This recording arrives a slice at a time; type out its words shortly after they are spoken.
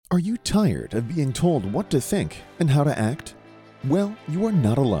Are you tired of being told what to think and how to act? Well, you are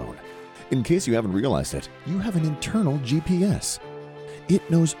not alone. In case you haven't realized it, you have an internal GPS.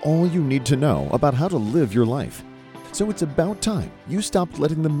 It knows all you need to know about how to live your life. So it's about time you stopped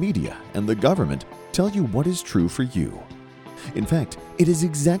letting the media and the government tell you what is true for you. In fact, it is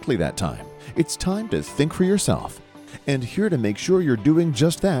exactly that time. It's time to think for yourself. And here to make sure you're doing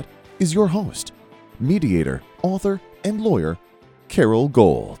just that is your host, mediator, author, and lawyer, Carol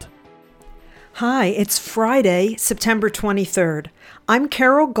Gold. Hi, it's Friday, September 23rd. I'm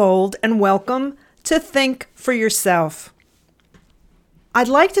Carol Gold, and welcome to Think for Yourself. I'd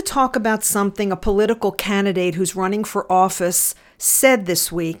like to talk about something a political candidate who's running for office said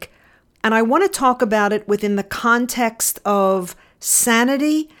this week, and I want to talk about it within the context of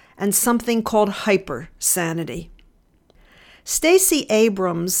sanity and something called hypersanity. Stacey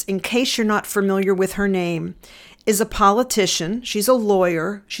Abrams, in case you're not familiar with her name, is a politician, she's a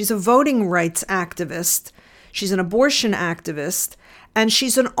lawyer, she's a voting rights activist, she's an abortion activist, and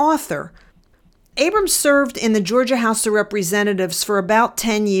she's an author. Abrams served in the Georgia House of Representatives for about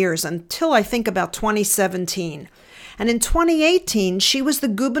 10 years, until I think about 2017. And in 2018, she was the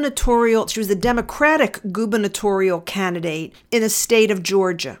Democratic gubernatorial candidate in the state of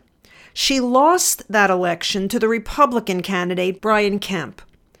Georgia. She lost that election to the Republican candidate, Brian Kemp.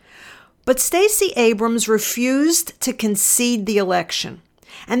 But Stacey Abrams refused to concede the election.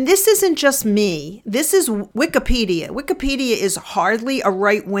 And this isn't just me. This is Wikipedia. Wikipedia is hardly a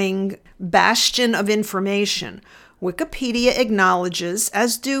right-wing bastion of information. Wikipedia acknowledges,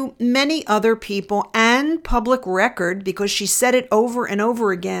 as do many other people and public record, because she said it over and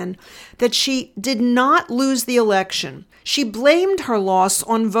over again, that she did not lose the election. She blamed her loss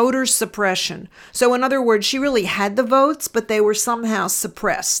on voter suppression. So in other words, she really had the votes, but they were somehow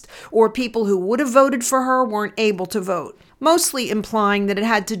suppressed, or people who would have voted for her weren't able to vote, mostly implying that it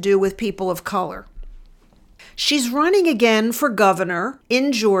had to do with people of color. She's running again for governor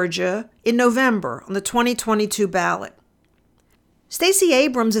in Georgia in November on the 2022 ballot. Stacey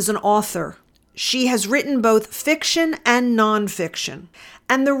Abrams is an author. She has written both fiction and nonfiction.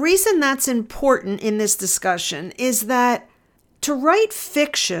 And the reason that's important in this discussion is that to write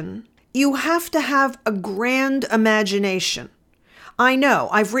fiction, you have to have a grand imagination. I know,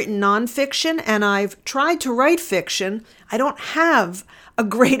 I've written nonfiction and I've tried to write fiction. I don't have a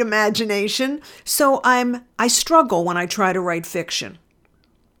great imagination, so I struggle when I try to write fiction.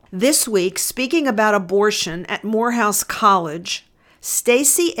 This week, speaking about abortion at Morehouse College,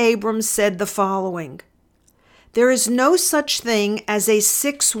 Stacey Abrams said the following: "There is no such thing as a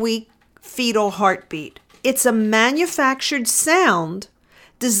 6-week fetal heartbeat. It's a manufactured sound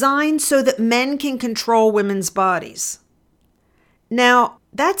designed so that men can control women's bodies." Now,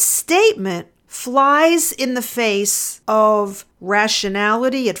 that statement flies in the face of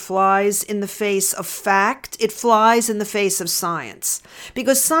rationality, it flies in the face of fact, it flies in the face of science.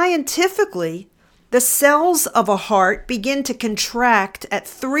 Because scientifically, the cells of a heart begin to contract at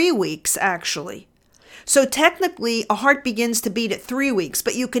 3 weeks, actually. So technically, a heart begins to beat at 3 weeks,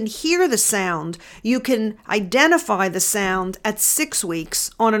 but you can hear the sound, you can identify the sound at 6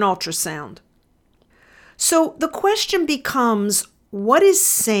 weeks on an ultrasound. So the question becomes, what is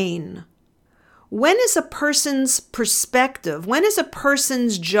sane? When is a person's perspective, when is a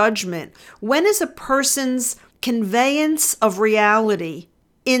person's judgment, when is a person's conveyance of reality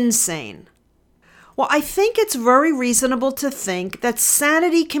insane? Well, I think it's very reasonable to think that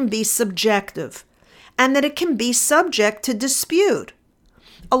sanity can be subjective and that it can be subject to dispute.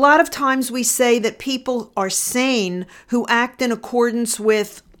 A lot of times we say that people are sane who act in accordance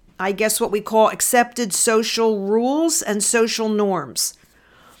with, I guess, what we call accepted social rules and social norms.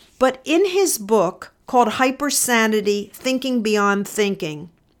 But in his book called Hypersanity, Thinking Beyond Thinking,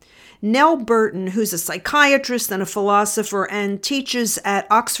 Nell Burton, who's a psychiatrist and a philosopher and teaches at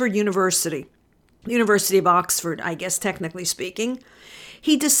Oxford University of Oxford, I guess technically speaking,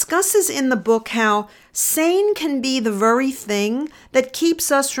 he discusses in the book how sane can be the very thing that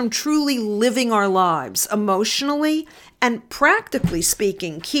keeps us from truly living our lives emotionally and practically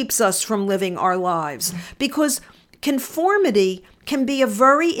speaking keeps us from living our lives, because conformity can be a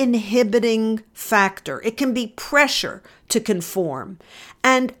very inhibiting factor. It can be pressure to conform.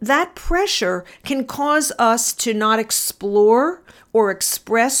 And that pressure can cause us to not explore or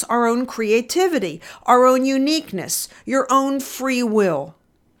express our own creativity, our own uniqueness, your own free will.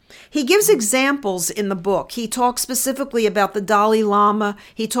 He gives examples in the book. He talks specifically about the Dalai Lama.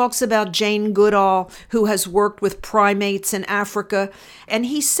 He talks about Jane Goodall, who has worked with primates in Africa. And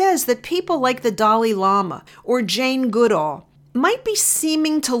he says that people like the Dalai Lama or Jane Goodall might be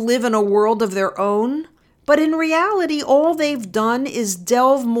seeming to live in a world of their own, But in reality, all they've done is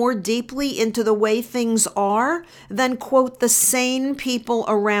delve more deeply into the way things are than, quote, the sane people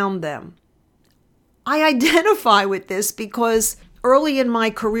around them. I identify with this because early in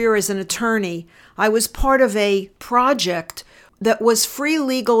my career as an attorney, I was part of a project that was free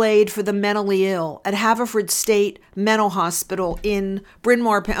legal aid for the mentally ill at Haverford State Mental Hospital in Bryn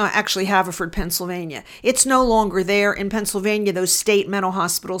Mawr, Haverford, Pennsylvania. It's no longer there. In Pennsylvania, those state mental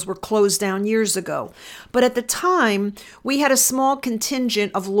hospitals were closed down years ago. But at the time, we had a small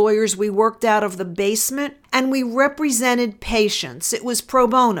contingent of lawyers. We worked out of the basement, and we represented patients. It was pro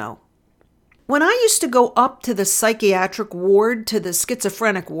bono. When I used to go up to the psychiatric ward, to the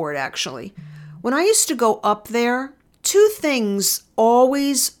schizophrenic ward actually, when I used to go up there, two things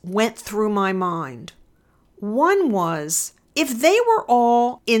always went through my mind. One was, if they were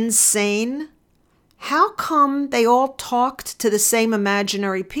all insane, how come they all talked to the same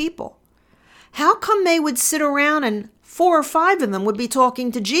imaginary people? How come they would sit around and 4 or 5 of them would be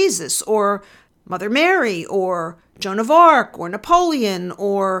talking to Jesus or Mother Mary or Joan of Arc or Napoleon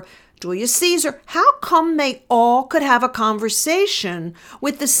or Julius Caesar? How come they all could have a conversation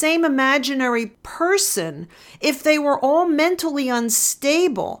with the same imaginary person if they were all mentally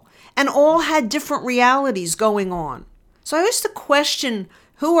unstable and all had different realities going on? So I used to question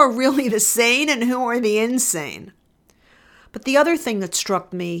who are really the sane and who are the insane. But the other thing that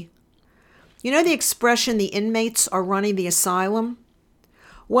struck me, you know the expression, the inmates are running the asylum?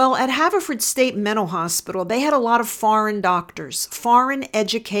 Well, at Haverford State Mental Hospital, they had a lot of foreign doctors, foreign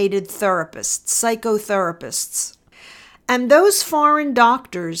educated therapists, psychotherapists. And those foreign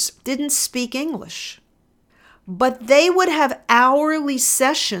doctors didn't speak English. But they would have hourly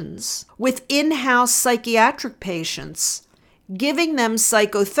sessions with in-house psychiatric patients, giving them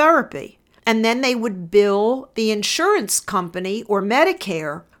psychotherapy. And then they would bill the insurance company or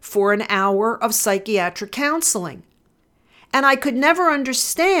Medicare for an hour of psychiatric counseling. And I could never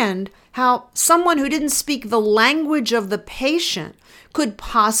understand how someone who didn't speak the language of the patient could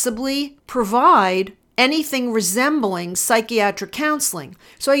possibly provide anything resembling psychiatric counseling.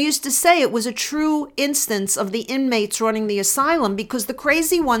 So I used to say it was a true instance of the inmates running the asylum, because the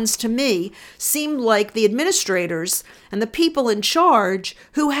crazy ones to me seemed like the administrators and the people in charge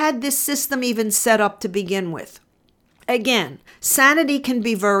who had this system even set up to begin with. Again, sanity can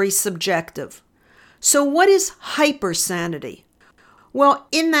be very subjective. So what is hypersanity? Well,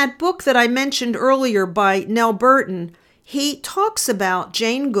 in that book that I mentioned earlier by Nell Burton, he talks about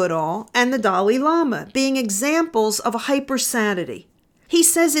Jane Goodall and the Dalai Lama being examples of hypersanity. He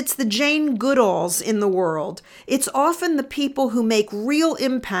says it's the Jane Goodalls in the world. It's often the people who make real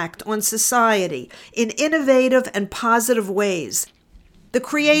impact on society in innovative and positive ways. The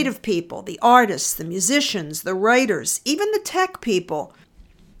creative people, the artists, the musicians, the writers, even the tech people.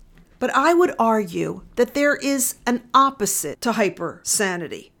 But I would argue that there is an opposite to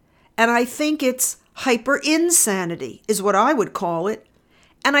hypersanity. And I think it's hyperinsanity is what I would call it.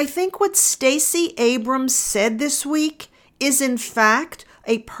 And I think what Stacey Abrams said this week is in fact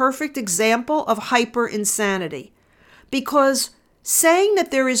a perfect example of hyperinsanity. Because saying that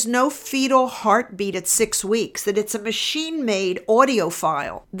there is no fetal heartbeat at 6 weeks, that it's a machine-made audio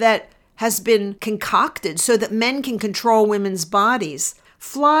file that has been concocted so that men can control women's bodies,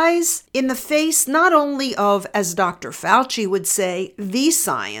 flies in the face not only of, as Dr. Fauci would say, the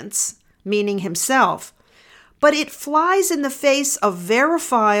science, meaning himself, but it flies in the face of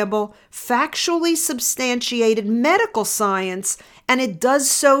verifiable, factually substantiated medical science, and it does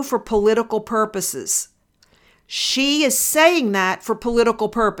so for political purposes. She is saying that for political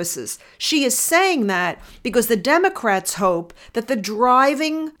purposes. She is saying that because the Democrats hope that the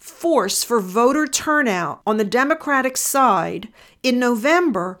driving force for voter turnout on the Democratic side in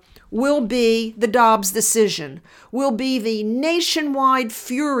November will be the Dobbs decision, will be the nationwide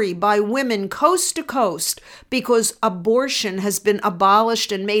fury by women coast to coast because abortion has been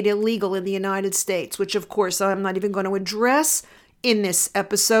abolished and made illegal in the United States, which of course I'm not even going to address in this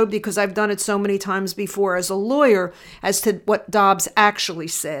episode because I've done it so many times before as a lawyer as to what Dobbs actually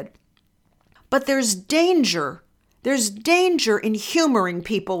said. But there's danger. There's danger in humoring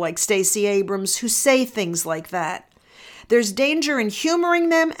people like Stacey Abrams who say things like that. There's danger in humoring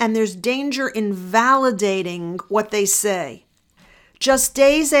them, and there's danger in validating what they say. Just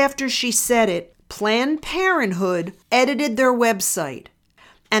days after she said it, Planned Parenthood edited their website,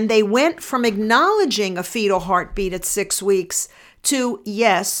 and they went from acknowledging a fetal heartbeat at 6 weeks to,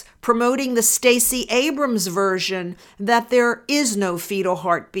 yes, promoting the Stacey Abrams version that there is no fetal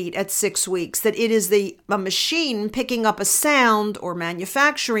heartbeat at 6 weeks, that it is a machine picking up a sound or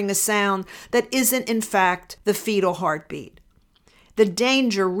manufacturing a sound that isn't in fact the fetal heartbeat. The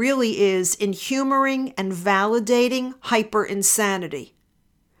danger really is in humoring and validating hyperinsanity.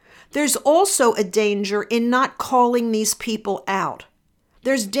 There's also a danger in not calling these people out.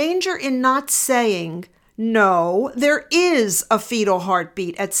 There's danger in not saying, no, there is a fetal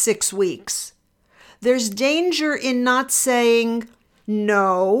heartbeat at 6 weeks. There's danger in not saying,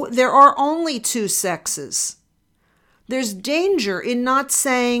 no, there are only 2 sexes. There's danger in not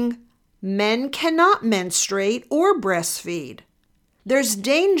saying, men cannot menstruate or breastfeed. There's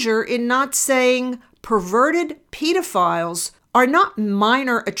danger in not saying perverted pedophiles are not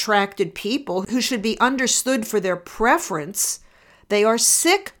minor attracted people who should be understood for their preference. They are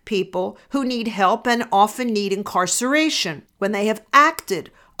sick people who need help and often need incarceration when they have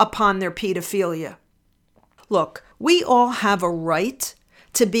acted upon their pedophilia. Look, we all have a right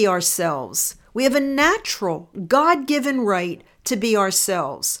to be ourselves. We have a natural, God-given right to be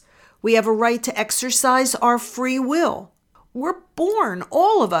ourselves. We have a right to exercise our free will. We're born,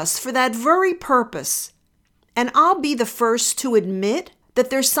 all of us, for that very purpose. And I'll be the first to admit that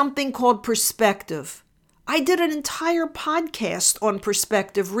there's something called perspective. I did an entire podcast on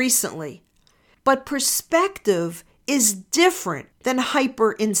perspective recently. But perspective is different than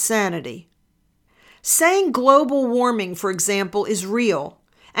hyperinsanity. Saying global warming, for example, is real,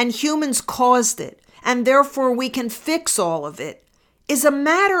 and humans caused it, and therefore we can fix all of it, is a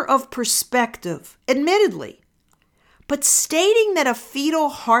matter of perspective, admittedly. But stating that a fetal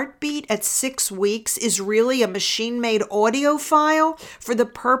heartbeat at 6 weeks is really a machine-made audio file for the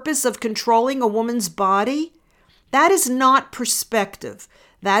purpose of controlling a woman's body, that is not perspective.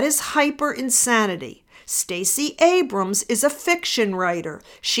 That is hyperinsanity. Stacey Abrams is a fiction writer.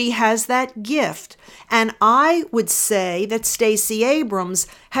 She has that gift. And I would say that Stacey Abrams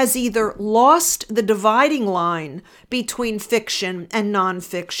has either lost the dividing line between fiction and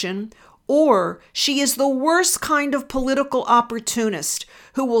nonfiction, or she is the worst kind of political opportunist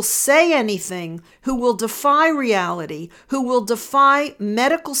who will say anything, who will defy reality, who will defy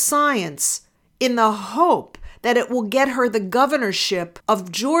medical science in the hope that it will get her the governorship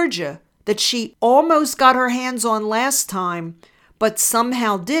of Georgia that she almost got her hands on last time, but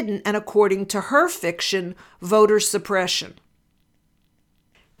somehow didn't, and according to her fiction, voter suppression.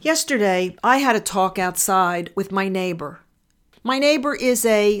 Yesterday, I had a talk outside with my neighbor. My neighbor is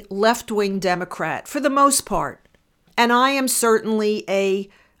a left-wing Democrat, for the most part, and I am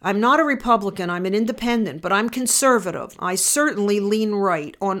certainly I'm not a Republican, I'm an independent, but I'm conservative. I certainly lean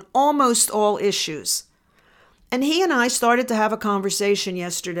right on almost all issues. And he and I started to have a conversation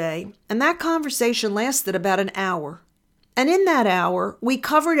yesterday, and that conversation lasted about an hour. And in that hour, we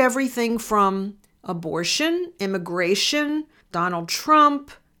covered everything from abortion, immigration, Donald Trump,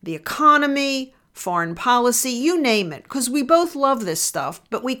 the economy, foreign policy, you name it, because we both love this stuff,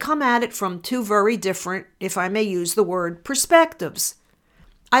 but we come at it from 2 very different, if I may use the word, perspectives.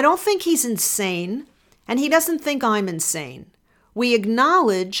 I don't think he's insane, and he doesn't think I'm insane. We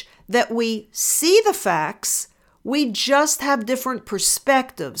acknowledge that we see the facts. We just have different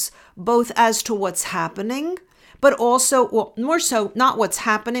perspectives, both as to what's happening, but also, well, more so, not what's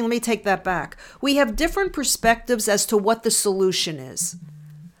happening. Let me take that back. We have different perspectives as to what the solution is.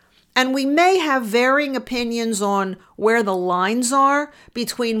 And we may have varying opinions on where the lines are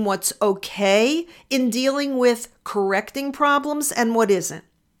between what's okay in dealing with correcting problems and what isn't.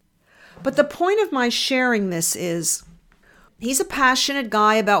 But the point of my sharing this is, he's a passionate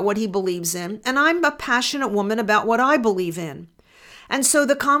guy about what he believes in, and I'm a passionate woman about what I believe in. And so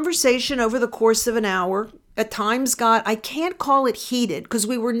the conversation over the course of an hour at times got, I can't call it heated because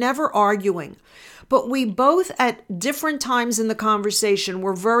we were never arguing, but we both at different times in the conversation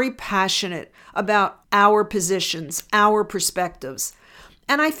were very passionate about our positions, our perspectives.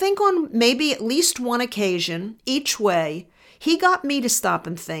 And I think on maybe at least one occasion, each way, he got me to stop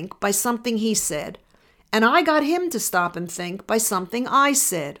and think by something he said. And I got him to stop and think by something I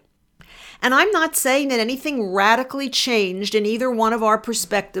said. And I'm not saying that anything radically changed in either one of our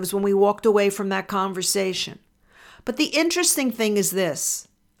perspectives when we walked away from that conversation. But the interesting thing is this.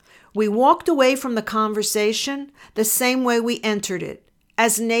 We walked away from the conversation the same way we entered it,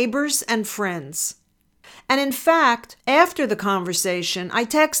 as neighbors and friends. And in fact, after the conversation, I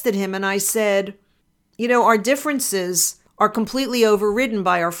texted him and I said, our differences are completely overridden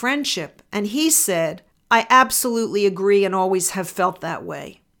by our friendship. And he said, I absolutely agree and always have felt that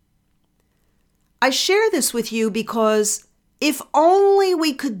way. I share this with you because if only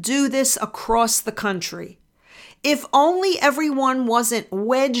we could do this across the country, if only everyone wasn't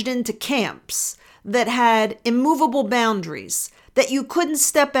wedged into camps that had immovable boundaries that you couldn't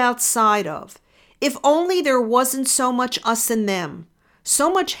step outside of, if only there wasn't so much us and them,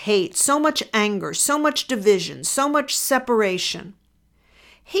 so much hate, so much anger, so much division, so much separation,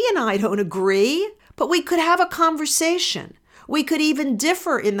 He and I don't agree, but we could have a conversation. We could even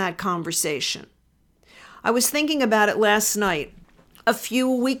differ in that conversation. I was thinking about it last night. A few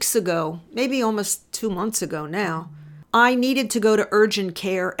weeks ago, maybe almost 2 months ago now, I needed to go to urgent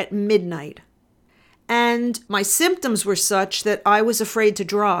care at midnight. And my symptoms were such that I was afraid to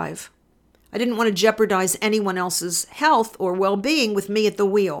drive. I didn't want to jeopardize anyone else's health or well-being with me at the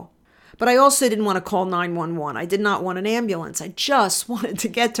wheel. But I also didn't want to call 911. I did not want an ambulance. I just wanted to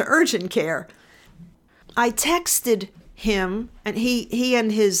get to urgent care. I texted him, and he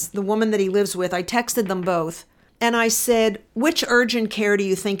and the woman that he lives with, I texted them both. And I said, which urgent care do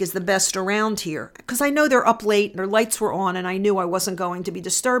you think is the best around here? Because I know they're up late and their lights were on and I knew I wasn't going to be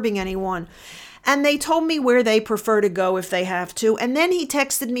disturbing anyone. And they told me where they prefer to go if they have to. And then he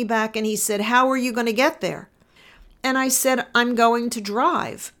texted me back and he said, how are you going to get there? And I said, I'm going to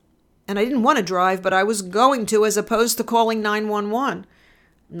drive. And I didn't want to drive, but I was going to, as opposed to calling 911.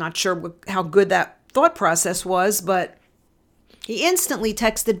 I'm not sure how good that thought process was, but he instantly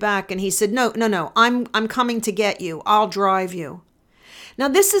texted back and he said, no, I'm coming to get you. I'll drive you. Now,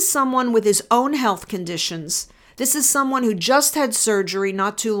 this is someone with his own health conditions. This is someone who just had surgery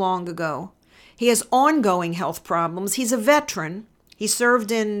not too long ago. He has ongoing health problems. He's a veteran. He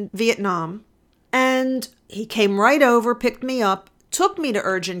served in Vietnam. And he came right over, picked me up, took me to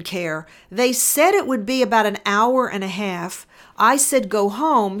urgent care. They said it would be about an hour and a half. I said, go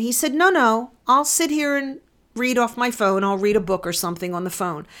home. He said, no, I'll sit here and read off my phone. I'll read a book or something on the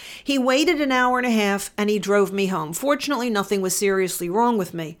phone. He waited an hour and a half and he drove me home. Fortunately, nothing was seriously wrong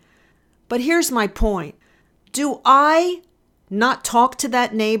with me. But here's my point. Do I not talk to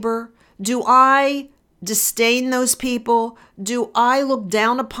that neighbor? Do I disdain those people? Do I look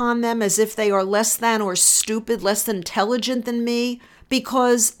down upon them as if they are less than or stupid, less intelligent than me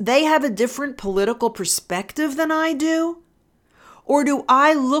because they have a different political perspective than I do? Or do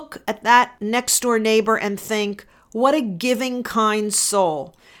I look at that next door neighbor and think, what a giving, kind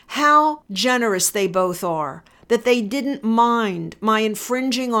soul. How generous they both are, that they didn't mind my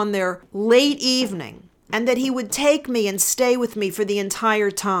infringing on their late evening, and that he would take me and stay with me for the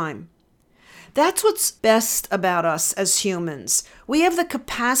entire time. That's what's best about us as humans. We have the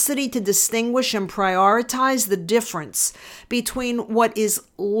capacity to distinguish and prioritize the difference between what is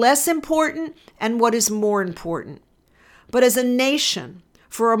less important and what is more important. But as a nation,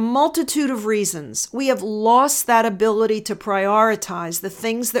 for a multitude of reasons, we have lost that ability to prioritize the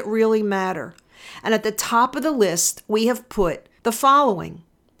things that really matter. And at the top of the list, we have put the following.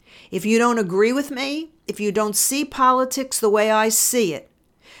 If you don't agree with me, if you don't see politics the way I see it,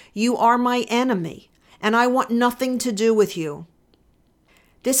 you are my enemy, and I want nothing to do with you.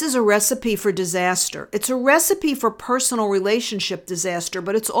 This is a recipe for disaster. It's a recipe for personal relationship disaster,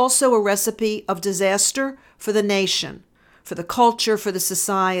 but it's also a recipe of disaster for the nation, for the culture, for the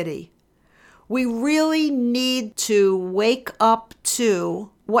society. We really need to wake up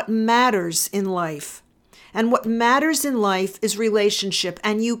to what matters in life. And what matters in life is relationship,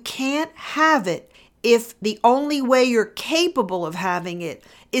 and you can't have it if the only way you're capable of having it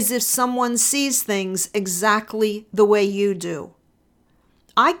is if someone sees things exactly the way you do.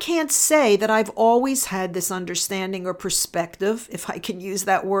 I can't say that I've always had this understanding or perspective, if I can use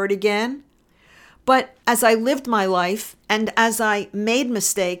that word again. But as I lived my life, and as I made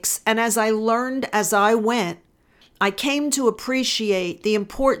mistakes, and as I learned as I went, I came to appreciate the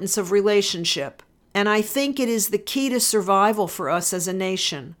importance of relationship. And I think it is the key to survival for us as a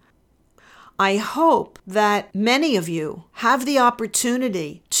nation. I hope that many of you have the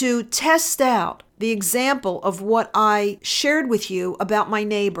opportunity to test out the example of what I shared with you about my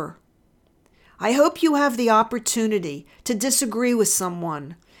neighbor. I hope you have the opportunity to disagree with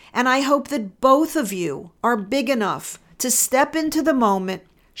someone, and I hope that both of you are big enough to step into the moment,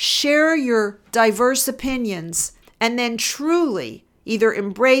 share your diverse opinions, and then truly either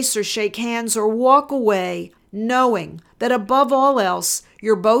embrace or shake hands or walk away knowing that above all else,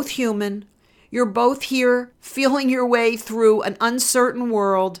 you're both human. You're both here feeling your way through an uncertain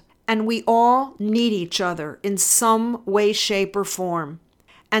world, and we all need each other in some way, shape, or form.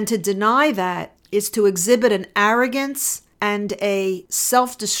 And to deny that is to exhibit an arrogance and a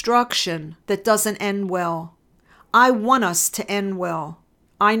self-destruction that doesn't end well. I want us to end well.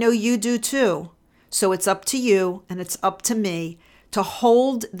 I know you do too. So it's up to you and it's up to me to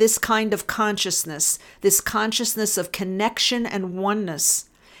hold this kind of consciousness, this consciousness of connection and oneness,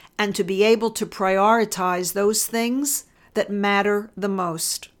 and to be able to prioritize those things that matter the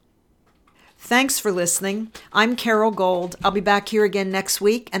most. Thanks for listening. I'm Carol Gold. I'll be back here again next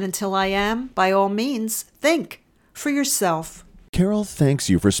week, and until I am, by all means, think for yourself. Carol thanks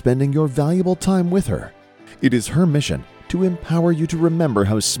you for spending your valuable time with her. It is her mission to empower you to remember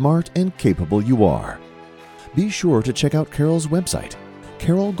how smart and capable you are. Be sure to check out Carol's website,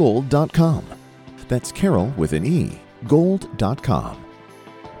 carolgold.com. That's Carol with an E, gold.com.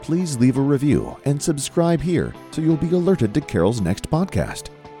 Please leave a review and subscribe here so you'll be alerted to Carol's next podcast.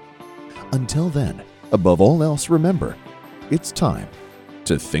 Until then, above all else, remember, it's time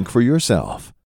to think for yourself.